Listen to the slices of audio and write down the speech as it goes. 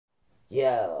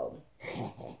Yo,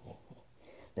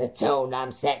 the tone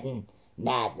I'm setting,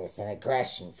 madness and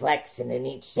aggression, flexing in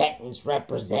each sentence,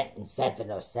 representing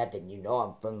 707. You know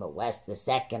I'm from the West the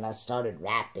second I started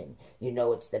rapping. You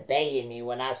know it's the Bay in me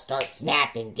when I start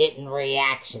snapping, getting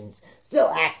reactions. Still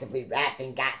actively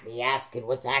rapping got me asking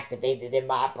what's activated in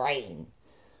my brain.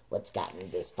 What's got me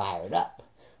this fired up?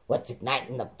 What's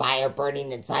igniting the fire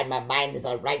burning inside my mind as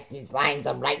I write these lines?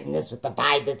 I'm writing this with the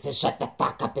vibe that says shut the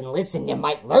fuck up and listen. You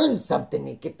might learn something.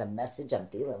 You get the message. I'm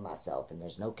feeling myself and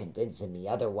there's no convincing me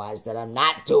otherwise that I'm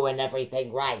not doing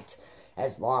everything right.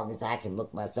 As long as I can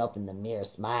look myself in the mirror,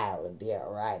 smile, and be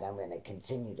alright, I'm going to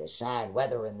continue to shine,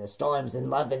 weathering the storms and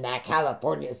loving that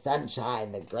California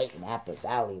sunshine, the great Napa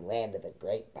Valley, land of the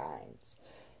grapevines.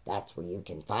 That's where you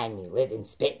can find me, living,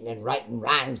 spitting, and writing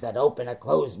rhymes that open a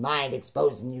closed mind,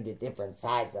 exposing you to different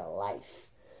sides of life.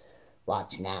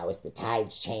 Watch now as the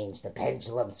tides change, the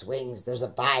pendulum swings. There's a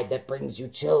vibe that brings you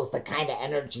chills, the kind of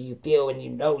energy you feel when you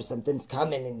know something's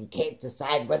coming and you can't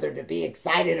decide whether to be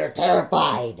excited or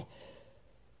terrified.